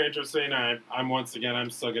very, very interesting. I'm once again, I'm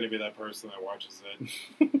still going to be that person that watches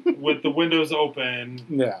it with the windows open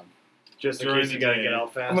yeah, just in During case the you gotta day. get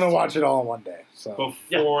out fast? I'm gonna watch it all in one day. So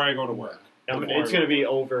before I go to work. It's gonna be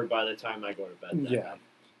over by the time I go to bed. that yeah, night.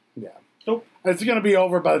 yeah. Nope. It's gonna be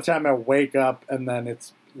over by the time I wake up, and then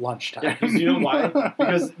it's lunchtime. Yeah, 'cause you know why?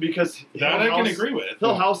 Because That Hill I can House- agree with.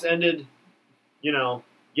 Hill House ended,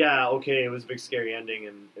 yeah, okay, it was a big scary ending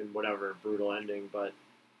and whatever, brutal ending, but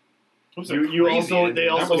It was a you crazy also ending. they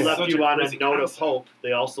That also was left such you a on a crazy note of concept. hope.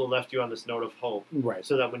 They also left you on this note of hope, Right,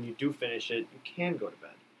 so that when you do finish it, you can go to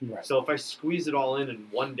bed. right. So if I squeeze it all in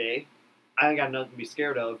one day, I ain't got nothing to be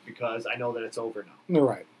scared of because I know that it's over now.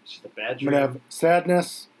 Right. It's just a bad I'm dream, gonna have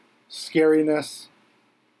sadness, scariness,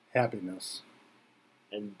 happiness.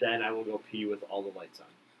 and then I will go pee with all the lights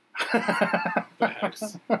on.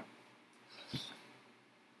 Facts.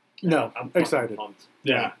 No, I'm fucking excited. pumped.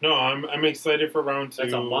 Yeah. No, I'm excited for round 2.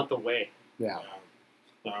 That's a month away. Yeah.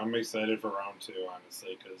 No, I'm excited for round 2,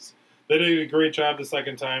 honestly, because they did a great job the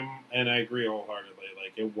second time, and I agree wholeheartedly.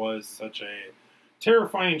 Like, it was such a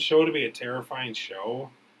terrifying show to be a terrifying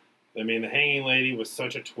show. I mean, the Hanging Lady was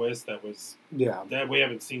such a twist that we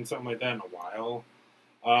haven't seen something like that in a while.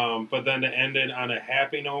 But then to end it on a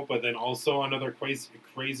happy note, but then also another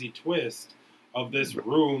crazy twist of this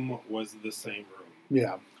room was the same room.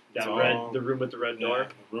 Yeah. The room with the red door.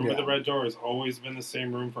 The room with the red door has always been the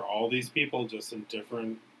same room for all these people, just in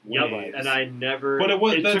different Yep, ways. and I never. But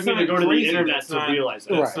it that's took me not to go to the crazy. internet That's to not- realize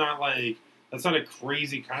that. That's Right. not like that's not a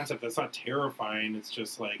crazy concept. That's not terrifying. It's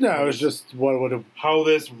just like No, it was just what would have how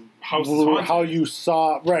this house is haunted. how you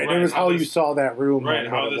saw right. Right, It was how how you this- saw that room. Right, and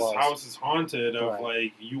how what it this was. house is haunted of Right.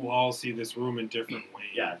 like you all see this room in different ways.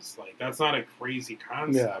 Yes. Like that's not a crazy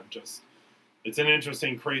concept. Just it's an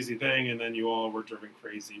interesting, crazy thing, and then you all were driven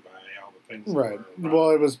crazy by all the things. that Right. were around. Well,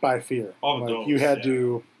 it was by fear. All the Like, ghosts, you had yeah.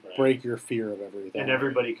 to Right. break your fear of everything. And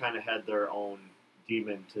everybody kind of had their own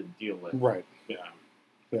demon to deal with. Right. Yeah.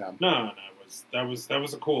 Yeah. No, that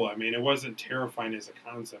was a cool. I mean, it wasn't terrifying as a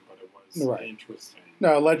concept, but it was Right. interesting.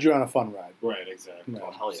 No, it led you on a fun ride. Right, exactly. No.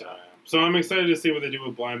 Oh, hell yeah. So I'm excited to see what they do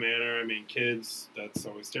with Bly Manor. I mean, kids, that's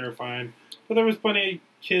always terrifying. But there was plenty of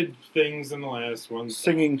kid things in the last one.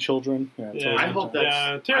 so- Singing children. Yeah, it's Yeah, always I hope fun. that's-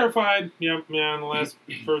 yeah, terrified. Yep, yeah, in the last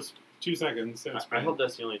first 2 seconds. That's I hope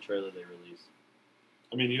that's the only trailer they release.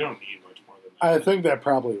 I mean, you don't need much more than I that. think that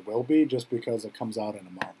probably will be just because it comes out in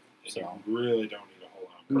a month. And So you really don't need a whole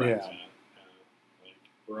lot. More Yeah. than that. Like,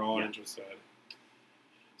 we're all Yeah. interested.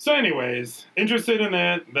 So anyways, interested in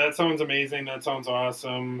that. That sounds amazing. That sounds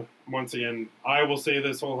awesome. Once again, I will say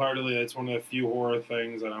this wholeheartedly. It's one of the few horror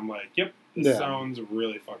things that I'm like, yep, this sounds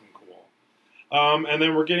really fucking cool. And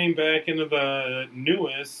then we're getting back into the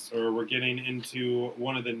newest, or we're getting into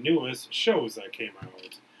one of the newest shows that came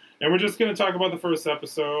out. And we're just going to talk about the first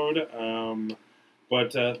episode.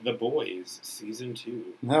 But The Boys, Season 2.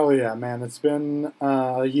 Hell yeah, man. It's been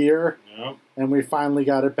a year, Yep. and we finally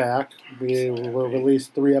got it back. We were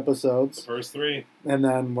released 3 The episodes, first 3. and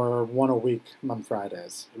then we're 1 a week on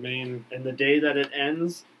Fridays. I mean, And the day that it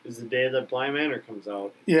ends is the day that Bly Manor comes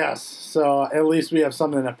out. Yes, so at least we have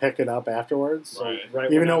something to pick it up afterwards. So Right.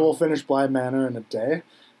 Even though we'll finish Bly Manor in a day.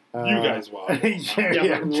 you guys will. but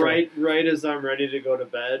true. right as I'm ready to go to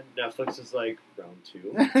bed, Netflix is like, round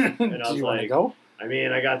 2. And I was Do you want to like, go? I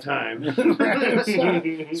mean, I got time. Do you want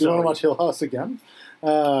to watch Hill House again?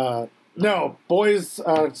 No, Boys,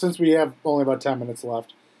 since we have only about 10 minutes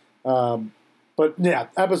left. But yeah,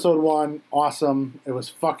 episode 1, awesome. It was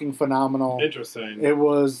fucking phenomenal. Interesting. It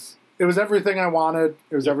was everything I wanted.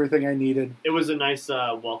 It was everything I needed. It was a nice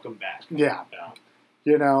welcome back. Yeah. Yeah.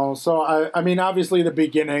 You know, so I mean, obviously the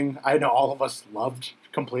beginning, I know all of us loved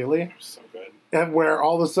completely. So good. And where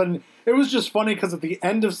all of a sudden, it was just funny because at the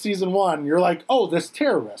end of season 1, you're like, oh, this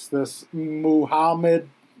terrorist, this terrorist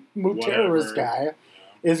Whatever. guy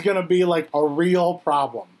is going to be like a real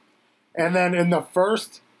problem. And then in the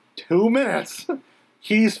first 2 minutes,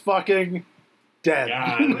 he's fucking dead.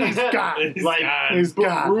 Gone. He's gone. He's Like, gone. He's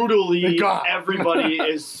gone. Brutally, Gone. everybody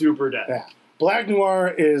is super dead. Yeah. Black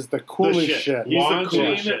Noir is the coolest shit. shit. He's the Watching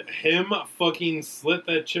coolest shit. him fucking slit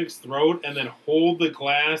that chick's throat and then hold the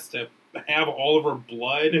glass to have all of her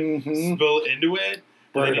blood Mhm. spill into it,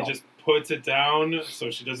 and then he Brutal. just puts it down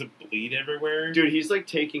so she doesn't bleed everywhere. Dude, he's like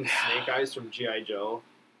taking Snake Eyes from G.I. Joe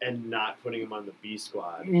and not putting him on the B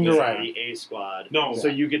squad. Right. He's on the A squad. No. So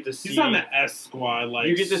you get to see He's on the S squad, like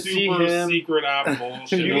You get to super see him- secret op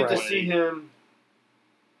bullshit. you get to Right. see him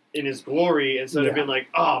in his glory instead Yeah. of being like,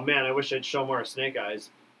 oh man, I wish I'd show more of Snake Eyes.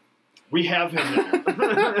 We have him now.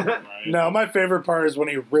 Right. No, my favorite part is when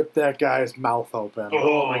he ripped that guy's mouth open.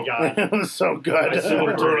 Oh my god. It was so good.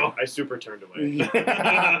 I super turned away.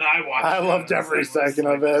 I watched. I loved it. every was second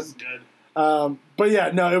like, of it. this is good. But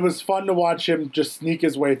yeah, no, it was fun to watch him just sneak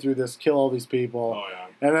his way through this, kill all these people. Oh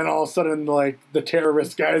yeah. And then all of a sudden, like, the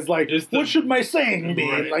terrorist guy's like, Is the- what should my saying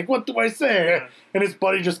be? Right. Like, what do I say? Yeah. And his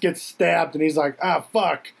buddy just gets stabbed, and he's like, ah,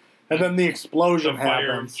 fuck. And then the The explosion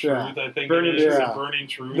fire of happens. truth, Yeah. I think Burning it is. Truth. Burning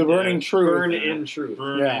truth. The burning truth. Burn Yeah. in truth.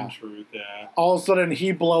 Burning Yeah. truth. Yeah. All of a sudden,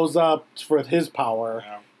 he blows up with his power,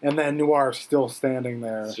 Yeah. and then Noir's still standing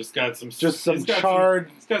there. It's just got some. Just some it's got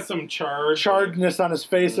charred, It's got some charred. charredness on his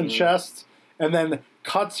face and Mhm. chest, and then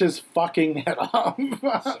cuts his fucking head off.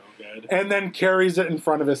 So good. And then carries it in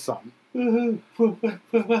front of his son.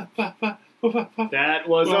 That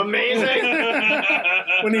was amazing.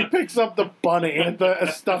 When he picks up the bunny, the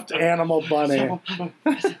stuffed animal bunny.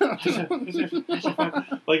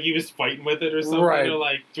 Like he was fighting with it or something, Right. or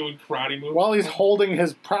like doing karate moves. While he's holding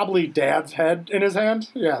his probably dad's head in his hand.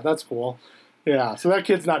 Yeah, that's cool. Yeah, so that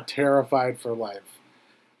kid's not terrified for life.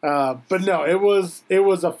 But no, it was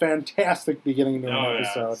a fantastic beginning to an Oh, yeah.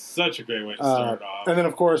 episode. Such a great way to start off. And then,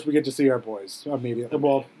 of course, we get to see our boys immediately.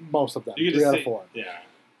 Well, most of them. You get 3 to out see, of 4.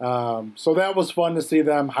 yeah. So that was fun to see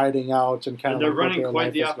them hiding out and kind And of they're like what running their quite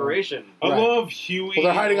life the is going. operation. I Right. love Huey. Well,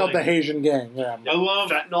 they're hiding out the like, Haitian gang. Yeah. I love.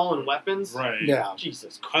 Fentanyl and weapons. Right. Yeah.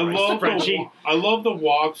 Jesus I Christ. love Frenchie. I love the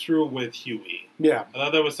walkthrough with Huey. Yeah. I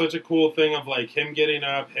thought that was such a cool thing of like him getting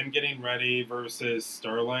up, him getting ready versus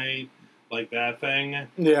Starlight, like that thing.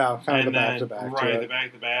 Yeah. Kind of And the then back to back. right, the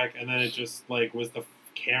back to back, and then it just like was the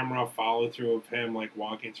camera follow through of him like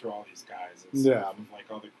walking through all these guys. And Yeah. stuff, of, like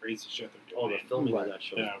all the crazy shit they're Oh, doing. the filming Right. of that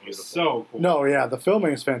show Yeah, is it was beautiful. so cool. No, yeah, the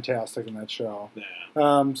filming is fantastic in that show.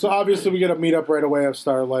 Yeah. So obviously we get a meet up right away of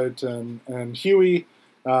Starlight and Huey.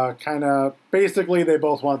 Kind of basically they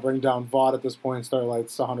both want to bring down Vought at this point.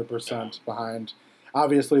 Starlight's 100% behind.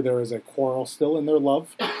 Obviously there is a quarrel still in their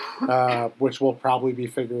love, which will probably be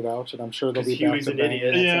figured out, and I'm sure they'll be 'Cause back Huey's to an banging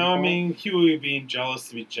idiot. at Yeah, some I point. mean Huey being jealous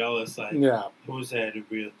to be jealous, like Yeah, was that a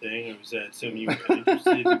real thing or was that something you were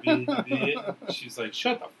interested to be? She's like,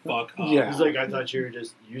 shut the fuck up. Yeah. He's like, I thought you were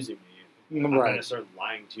just using me. I'm Right. gonna start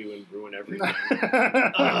lying to you and ruin everything.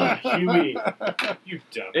 Huey. You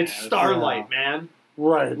dumbass. It's Starlight, man.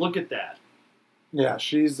 right. Look at that. Yeah,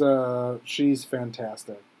 she's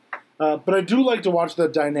fantastic. But I do like to watch the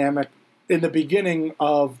dynamic in the beginning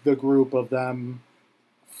of the group of them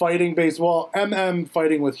fighting baseball. MM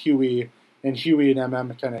fighting with Huey, and Huey and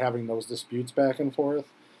MM kind of having those disputes back and forth.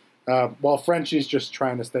 While Frenchie's just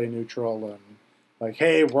trying to stay neutral like,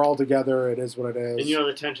 hey, we're all together. It is what it is. And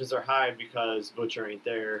the tensions are high because Butcher ain't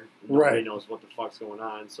there. Nobody Right. knows what the fuck's going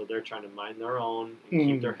on, so they're trying to mind their own and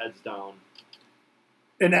keep their heads down.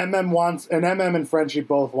 And MM and Frenchie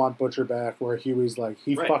both want Butcher back, where Huey's like,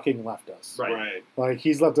 he Right. fucking left us. Right. Like,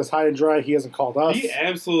 he's left us high and dry. He hasn't called us. He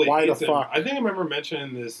absolutely Why hates the him. fuck? I think I remember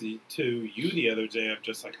mentioning this to you the other day. Of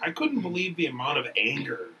just like, I couldn't believe the amount of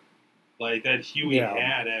anger like that Huey Yeah.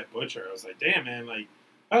 had at Butcher. I was like, damn, man, like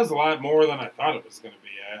that was a lot more than I thought it was going to be.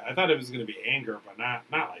 I thought it was going to be anger, but not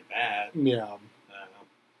like that. Yeah. I don't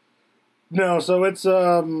know. No, so it's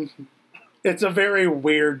a very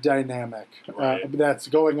weird dynamic Right. that's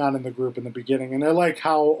going on in the group in the beginning. And I like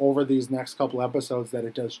how over these next couple episodes that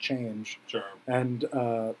it does change. Sure. And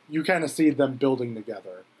you kind of see them building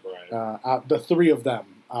together. Right. The three of them,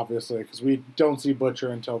 obviously, because we don't see Butcher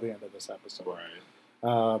until the end of this episode.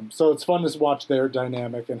 Right. So it's fun to watch their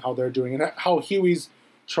dynamic and how they're doing, and how Huey's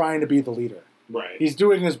trying to be the leader. Right. He's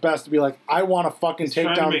doing his best to be like, I want to fucking He's take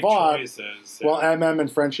trying down to make Vaughn. choices. Well, MM and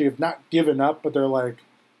Frenchie have not given up, but they're like,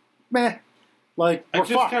 meh. Like, I we're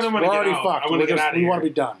just fucked. kinda We're wanna get already out. fucked. I wanna get out of We want to here.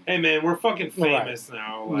 be done. Hey man, we're fucking Right. famous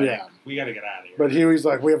now. Like, Yeah. we got to get out of here. But Huey's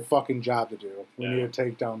like, we have a fucking job to do. We Yeah. need to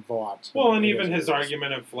take down Vaught. Well, and It even is his what it is.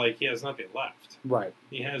 argument of like he has nothing left. Right.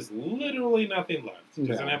 He has literally nothing left. He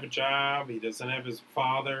doesn't Yeah. have a job. He doesn't have his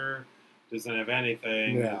father. Doesn't have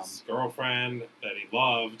anything. Yeah. His girlfriend that he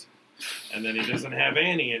loved, and then he doesn't have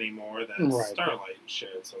Annie anymore. That's Right. Starlight and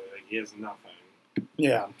shit. So like, he has nothing.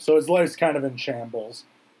 Yeah. So his life's kind of in shambles.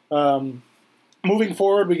 Moving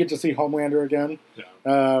forward, we get to see Homelander again,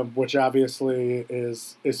 Yeah. which obviously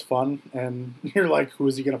is fun. And you're like, who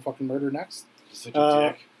is he going to fucking murder next? He's such a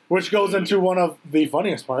dick. Which goes into one of the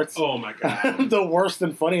funniest parts. Oh my god. The worst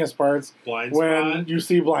and funniest parts Blind when spot. you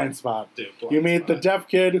see Blind Spot. Dude, blind You meet the spot. deaf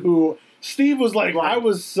kid who Steve was like, Blind. I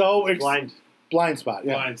was so Blind. Blind Spot,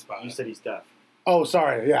 yeah. Blind spot. You said he's deaf. Oh,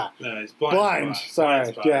 sorry, yeah. No, he's blind. Blind. spot. Sorry,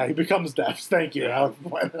 Blind spot. yeah. He becomes deaf. Thank you. Yeah.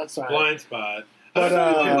 That's sorry. Blind spot. But, I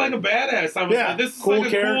thought he looked like a badass. I was yeah, like, this is cool like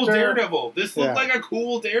a character. cool Daredevil. This looked Yeah. like a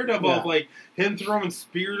cool Daredevil Yeah. of like him throwing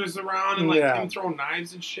spears around and like Yeah. him throwing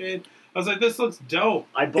knives and shit. I was like, this looks dope.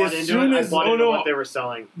 I bought As into soon it. I as- bought oh, into no. what they were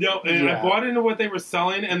selling. No, and Yeah. I bought into what they were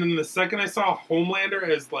selling, and then the second I saw Homelander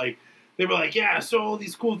as like, they were like, yeah, so all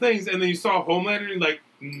these cool things, and then you saw Homelander, and you're like,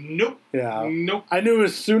 nope, Yeah. nope. I knew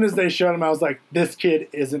as soon as they showed him, I was like, this kid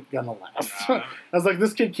isn't going to last. Nah, I was like,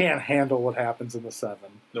 this kid can't handle what happens in the 7.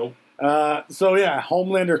 nope. So yeah,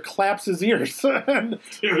 Homelander claps his ears and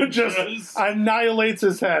Dude, just annihilates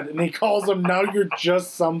his head, and he calls him, "Now you're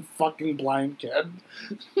just some fucking blind kid."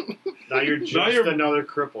 Now you're just you're- another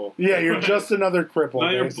cripple. Yeah, you're just another cripple. now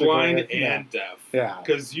you're basically. blind Yeah. and deaf. Yeah.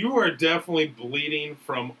 Because you are definitely bleeding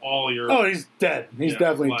from all your. Oh, he's dead. He's Yeah,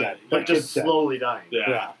 definitely like- dead. But That just kid's dead. slowly dying. yeah.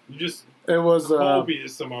 yeah. You just It was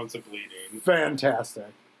copious amounts of bleeding. fantastic.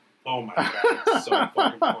 Oh my god, it's so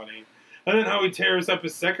fucking funny. And then how he tears up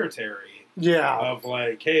his secretary. Yeah. Of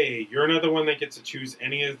like, hey, you're not the one that gets to choose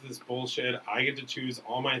any of this bullshit. I get to choose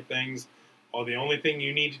all my things. Oh, the only thing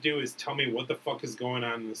you need to do is tell me what the fuck is going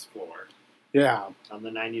on this floor. Yeah. On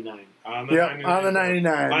the 99. On the Yep. 99 On the floor.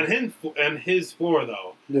 99. On his floor,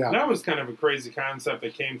 though. Yeah. That was kind of a crazy concept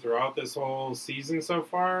that came throughout this whole season so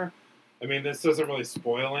far. I mean, this doesn't really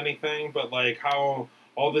spoil anything, but like how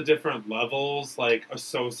all the different levels like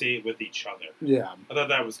associate with each other. Yeah. I thought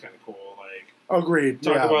that was kind of cool. Like, Agreed.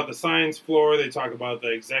 talk yeah. about the science floor, they talk about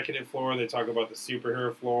the executive floor, they talk about the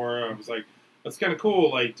superhero floor. I was like, that's kind of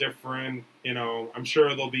cool. Like different, I'm sure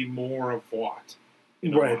there'll be more of what,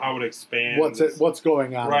 Right. how it expands. What's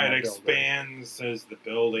going on? right, in that expands as the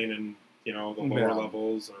building and the lower Yeah.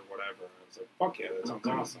 levels or whatever. It's like, fuck yeah, that sounds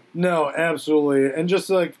awesome. building? No, absolutely. And just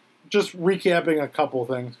recapping a couple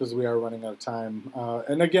things because we are running out of time.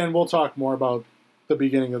 And again, we'll talk more about the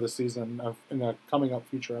beginning of the season in a coming up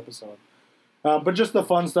future episode. But just the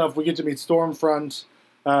fun stuff. We get to meet Stormfront.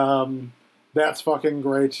 That's fucking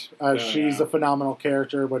great. She's yeah. a phenomenal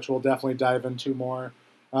character, which we'll definitely dive into more.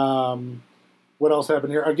 What else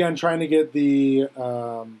happened here? Again, trying to get the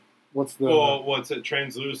what's it?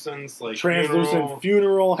 Translucence, like translucent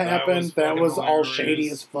funeral happened. That fucking was all hilarious. shady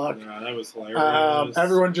as fuck. Yeah, that was hilarious.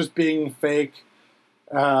 Everyone just being fake.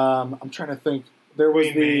 I'm trying to think. There was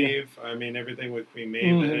Queen Maeve. I mean, everything with Queen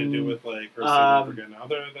Maeve that had to do with like her significant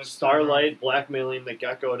other. That's Starlight blackmailing the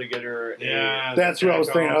Gecko to get her. Yeah, That's the what I was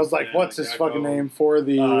Gecko. thinking. I was like, Yeah, what's the his Gecko. fucking name for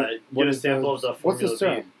the? Get a sample of the what's the Formula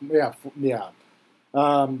serum?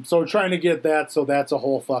 Yeah. So trying to get that. So that's a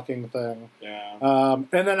whole fucking thing. Yeah.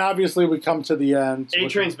 And then obviously we come to the end.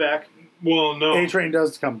 A-Train's back. Well, no. A-Train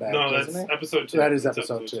does come back, No, doesn't that's he? episode 2. That is That's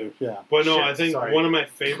episode 2, yeah. But no, Shit, I think sorry. one of my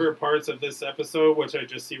favorite parts of this episode, which I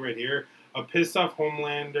just see right here, a pissed off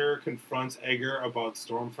Homelander confronts Edgar about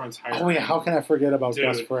Stormfront's hiring. Oh, yeah, how can I forget about Dude,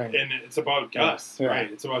 Gus Fring? and it's about Gus, Yeah.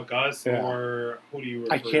 right? It's about Gus, Yeah. or who do you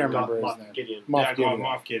refer I can't to? remember his Moff name. Gideon. Moff Yeah, Gideon.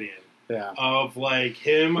 Moff Gideon. Yeah. Of like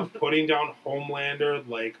him putting down Homelander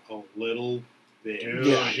like a little bitch. Dude,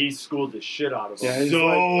 Yeah. he schooled the shit out of him. Yeah, he's So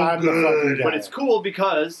like, I'm the fucking good. guy. But it's cool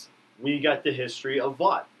because we got the history of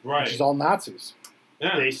what? Right. Which is all Nazis.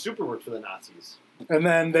 Yeah. They super worked for the Nazis. And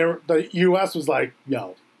then the U.S. was like,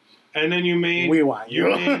 yo, And then you made we want you.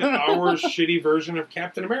 made our shitty version of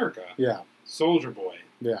Captain America, Yeah, Soldier Boy.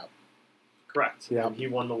 yeah. Correct. Yeah. And he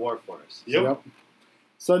won the war for us. Yep.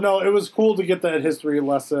 So, no, it was cool to get that history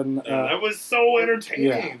lesson. And that was so entertaining.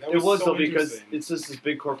 yeah. That It was so though because interesting. it's just this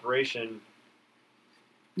big corporation,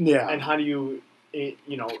 yeah. and how do you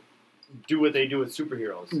do what they do with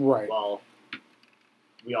superheroes? Right. Well,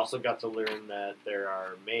 we also got to learn that they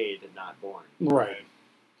are made and not born. Right.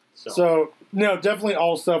 So, So, no, definitely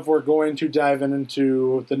all stuff we're going to dive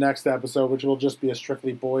into the next episode, which will just be a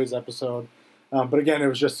strictly boys episode. But again, it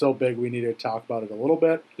was just so big, we needed to talk about it a little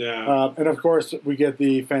bit. Yeah. And of course, we get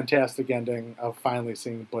the fantastic ending of finally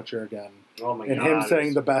seeing Butcher again. oh my And god, him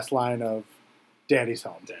saying the best line of Daddy's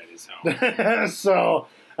home. Daddy's home. So,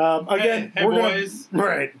 again, Hey, we're boys. going to.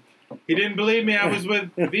 Right. He didn't believe me. I was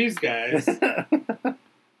with these guys.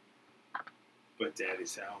 But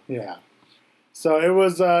Daddy's home. Yeah. So it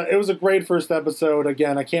was a great first episode.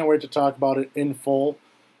 Again, I can't wait to talk about it in full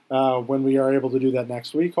when we are able to do that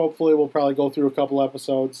next week. Hopefully, we'll probably go through a couple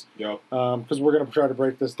episodes Yep. because we're going to try to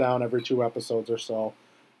break this down every 2 episodes or so.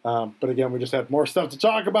 But again, we just had more stuff to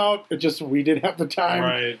talk about. It just we didn't have the time.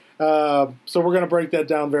 Right. So we're going to break that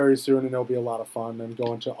down very soon, and it'll be a lot of fun and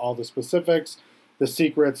go into all the specifics, the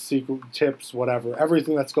secret tips, whatever,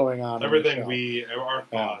 everything that's going on. in the Everything show. our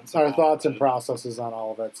thoughts. Our on thoughts all and of it. processes on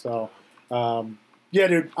all of it. So, yeah,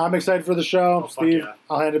 dude, I'm excited for the show. Oh, fuck Steve, yeah.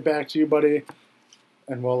 I'll hand it back to you, buddy,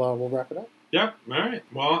 and we'll wrap it up. Yep. All right.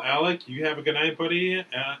 Well, Alec, you have a good night, buddy.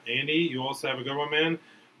 Andy, you also have a good one, man.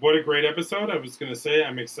 What a great episode. I was going to say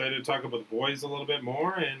I'm excited to talk about the boys a little bit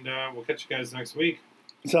more, and we'll catch you guys next week.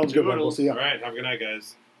 Sounds good, bud. We'll see you. All right. Have a good night,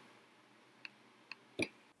 guys.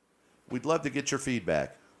 We'd love to get your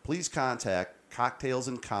feedback. Please contact Cocktails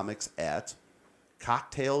and Comics at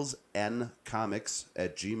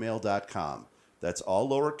cocktailsandcomics@gmail.com. That's all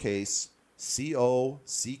lowercase,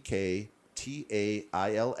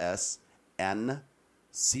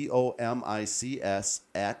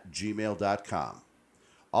 COCKTAILSNCOMICS@gmail.com.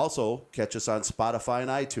 Also, catch us on Spotify and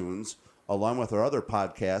iTunes, along with our other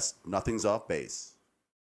podcast, Nothing's Off Base.